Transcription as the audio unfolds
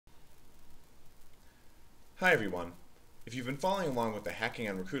Hi everyone. If you've been following along with the Hacking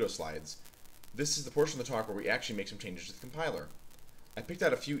on Rakudo slides, this is the portion of the talk where we actually make some changes to the compiler. I picked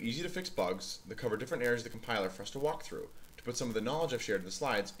out a few easy to fix bugs that cover different areas of the compiler for us to walk through to put some of the knowledge I've shared in the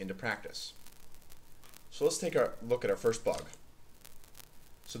slides into practice. So let's take a look at our first bug.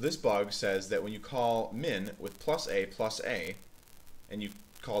 So this bug says that when you call min with plus a, and you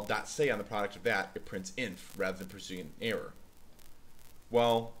call .say on the product of that, it prints inf rather than producing an error.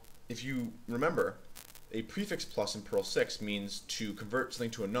 Well, if you remember, a prefix plus in Perl 6 means to convert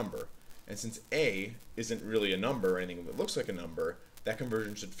something to a number, and since a isn't really a number or anything that looks like a number, that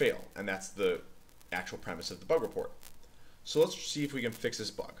conversion should fail, and that's the actual premise of the bug report. So let's see if we can fix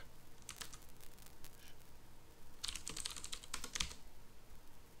this bug.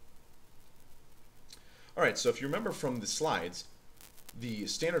 Alright, so if you remember from the slides, the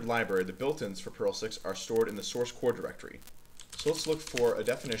standard library, the built-ins for Perl 6 are stored in the source core directory. So let's look for a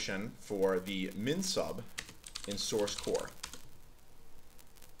definition for the min sub in source core.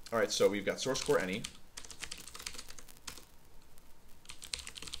 Alright, so we've got source core any.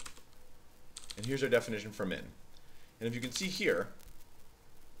 And here's our definition for min. And if you can see here,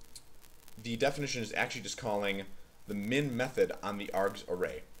 the definition is actually just calling the min method on the args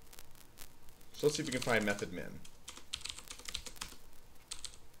array. So let's see if we can find method min.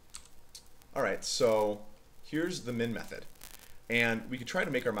 Alright, so here's the min method. And we could try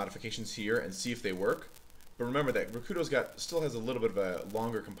to make our modifications here and see if they work. But remember that Rakudo's still has a little bit of a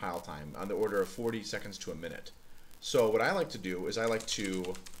longer compile time, on the order of 40 seconds to a minute. So what I like to do is I like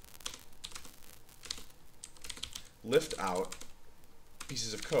to lift out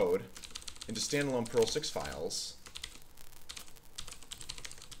pieces of code into standalone Perl 6 files.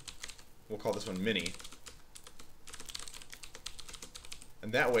 We'll call this one mini.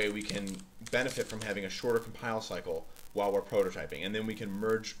 And that way we can benefit from having a shorter compile cycle while we're prototyping, and then we can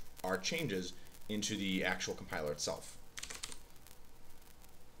merge our changes into the actual compiler itself.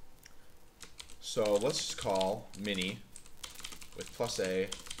 So let's just call mini with plus a,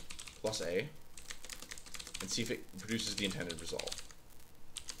 and see if it produces the intended result.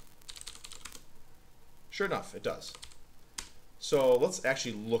 Sure enough, it does. So let's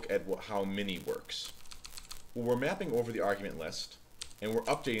actually look at how mini works. Well, we're mapping over the argument list, and we're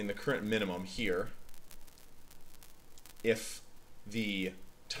updating the current minimum here if the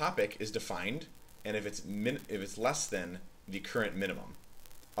topic is defined and if it's less than the current minimum.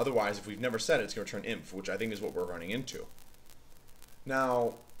 Otherwise, if we've never set it, it's going to return inf, which I think is what we're running into.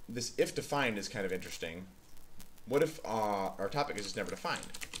 Now, this if defined is kind of interesting. What if our topic is just never defined?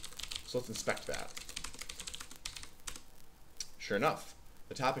 So let's inspect that. Sure enough,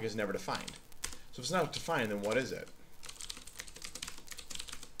 the topic is never defined. So if it's not defined, then what is it?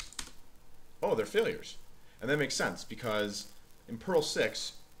 Oh, they're failures. And that makes sense because in Perl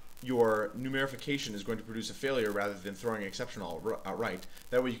 6, your numerification is going to produce a failure rather than throwing an exception outright.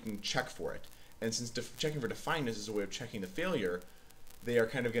 That way you can check for it. And since checking for definedness is a way of checking the failure, they are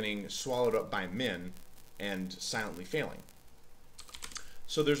kind of getting swallowed up by min and silently failing.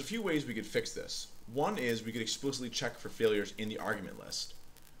 So there's a few ways we could fix this. One is we could explicitly check for failures in the argument list.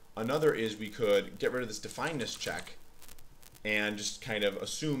 Another is we could get rid of this definedness check and just kind of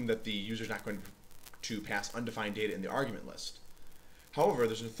assume that the user's not going to pass undefined data in the argument list. However,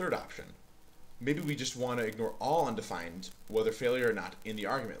 there's a third option. Maybe we just want to ignore all undefined, whether failure or not, in the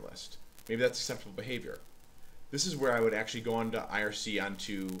argument list. Maybe that's acceptable behavior. This is where I would actually go onto IRC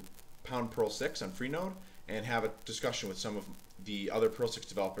onto #Perl6 on Freenode and have a discussion with some of the other Perl 6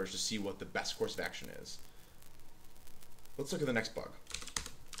 developers to see what the best course of action is. Let's look at the next bug.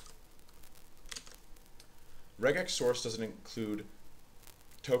 Regex source doesn't include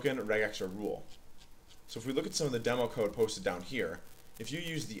token, regex, or rule. So if we look at some of the demo code posted down here, if you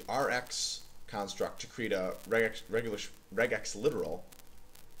use the rx construct to create a regex literal,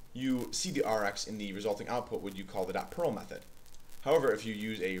 you see the rx in the resulting output what you call the .perl method. However, if you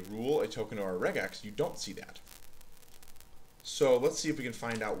use a rule, a token, or a regex, you don't see that. So let's see if we can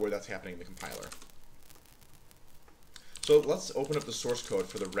find out where that's happening in the compiler. So let's open up the source code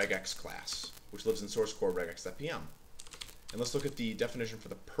for the regex class, which lives in source core regex.pm. And let's look at the definition for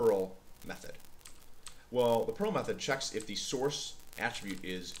the Perl method. Well, the Perl method checks if the source attribute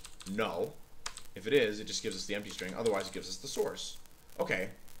is null. If it is, it just gives us the empty string. Otherwise, it gives us the source.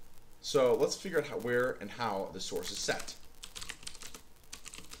 Okay, so let's figure out where and how the source is set.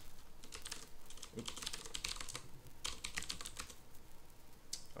 Oops.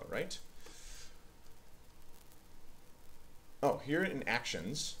 All right. Oh, here in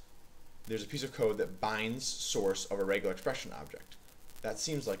actions, there's a piece of code that binds source of a regular expression object. That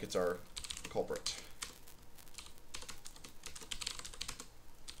seems like it's our culprit.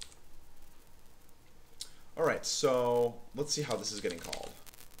 All right, so let's see how this is getting called.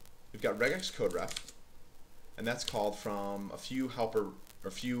 We've got regex code ref, and that's called from a few helper or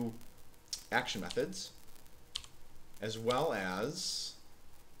a few action methods, as well as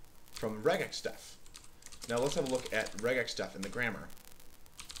from regexdef. Now let's have a look at regexdef in the grammar.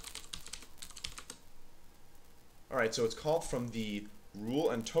 All right, so it's called from the rule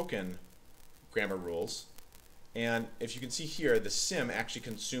and token grammar rules, and if you can see here, the sim actually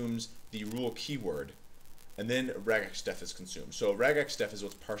consumes the rule keyword, and then regexdef is consumed. So regexdef is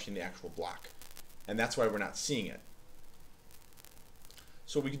what's parsing the actual block, and that's why we're not seeing it.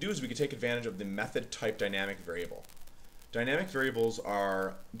 So what we can do is we can take advantage of the method type dynamic variable. Dynamic variables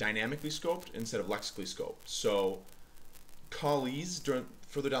are dynamically scoped instead of lexically scoped. So callees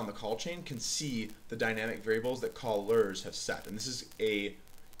further down the call chain can see the dynamic variables that callers have set. And this is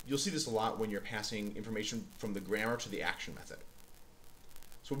you'll see this a lot when you're passing information from the grammar to the action method.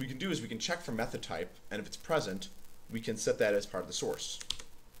 So what we can do is we can check for method type, and if it's present, we can set that as part of the source.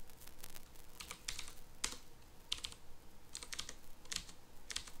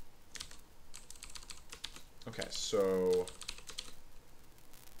 Okay, so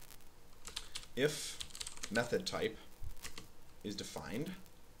if method type is defined,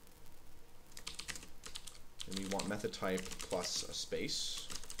 then we want method type plus a space.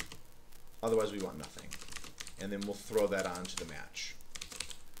 Otherwise, we want nothing. And then we'll throw that onto the match.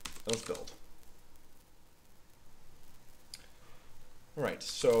 Let's build. All right,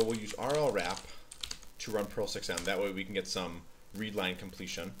 so we'll use RL wrap to run Perl 6m. That way we can get some read line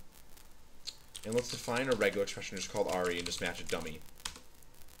completion. And let's define a regular expression just called RE and just match a dummy.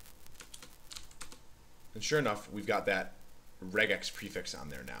 And sure enough, we've got that regex prefix on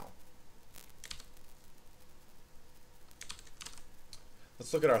there now.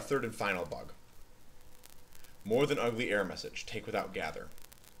 Let's look at our third and final bug. More than ugly error message, take without gather.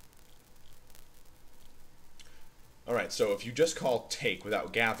 Alright, so if you just call take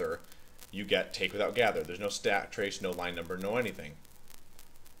without gather, you get take without gather. There's no stack trace, no line number, no anything.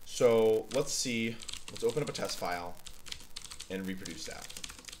 So let's open up a test file and reproduce that.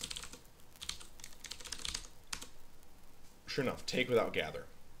 Sure enough, take without gather.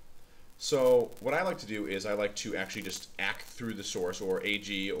 So what I like to do is I like to actually just act through the source, or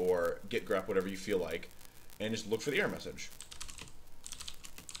AG, or git grep, whatever you feel like, and just look for the error message.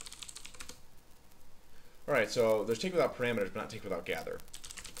 Alright, so there's take without parameters, but not take without gather.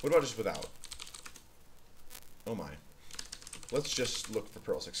 What about just without? Oh my. Let's just look for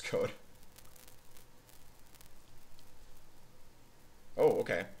Perl 6 code. Oh,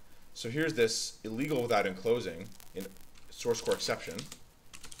 okay. So here's this illegal without enclosing in source core exception.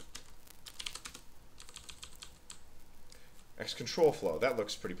 X control flow, that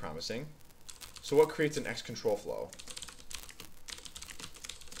looks pretty promising. So what creates an X control flow?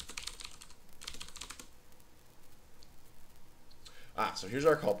 So here's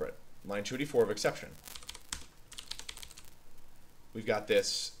our culprit, line 284 of exception. We've got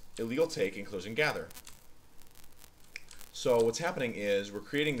this illegal take enclosing gather. So what's happening is we're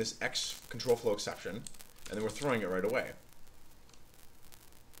creating this X control flow exception, and then we're throwing it right away.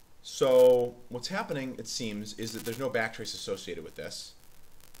 So what's happening, it seems, is that there's no backtrace associated with this.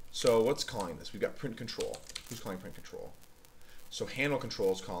 So what's calling this? We've got print control. Who's calling print control? So handle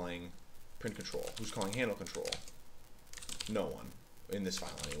control is calling print control. Who's calling handle control? No one. In this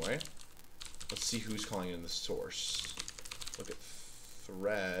file anyway. Let's see who's calling it in the source. Look at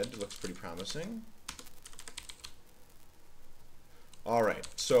thread. Looks pretty promising. Alright,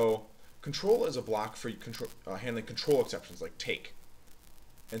 so control is a block for handling control exceptions like take.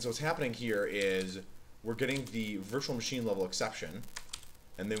 And so what's happening here is we're getting the virtual machine level exception,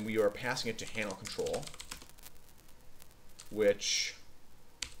 and then we are passing it to handle control, which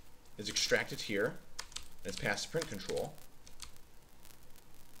is extracted here, and it's passed to print control.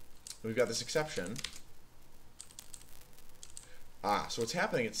 And we've got this exception. So what's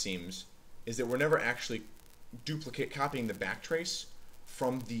happening, it seems, is that we're never actually copying the backtrace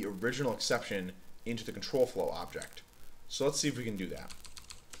from the original exception into the control flow object. So let's see if we can do that.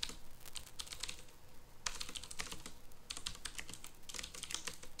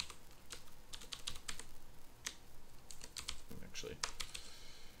 Actually,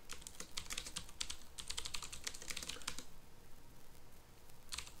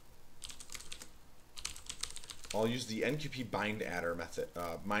 I'll use the NQP bind adder method,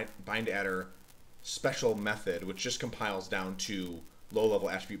 bind adder special method, which just compiles down to low-level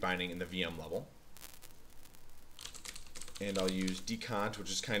attribute binding in the VM level. And I'll use decont, which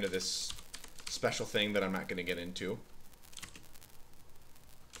is kind of this special thing that I'm not going to get into.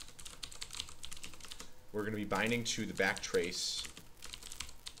 We're going to be binding to the backtrace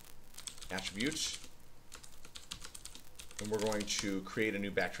attribute, and we're going to create a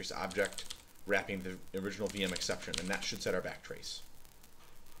new backtrace object wrapping the original VM exception, and that should set our backtrace.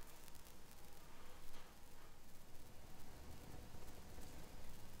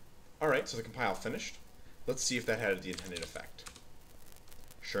 Alright, so the compile finished. Let's see if that had the intended effect.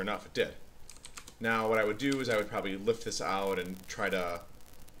 Sure enough, it did. Now what I would do is I would probably lift this out and try to,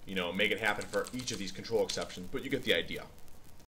 make it happen for each of these control exceptions, but you get the idea.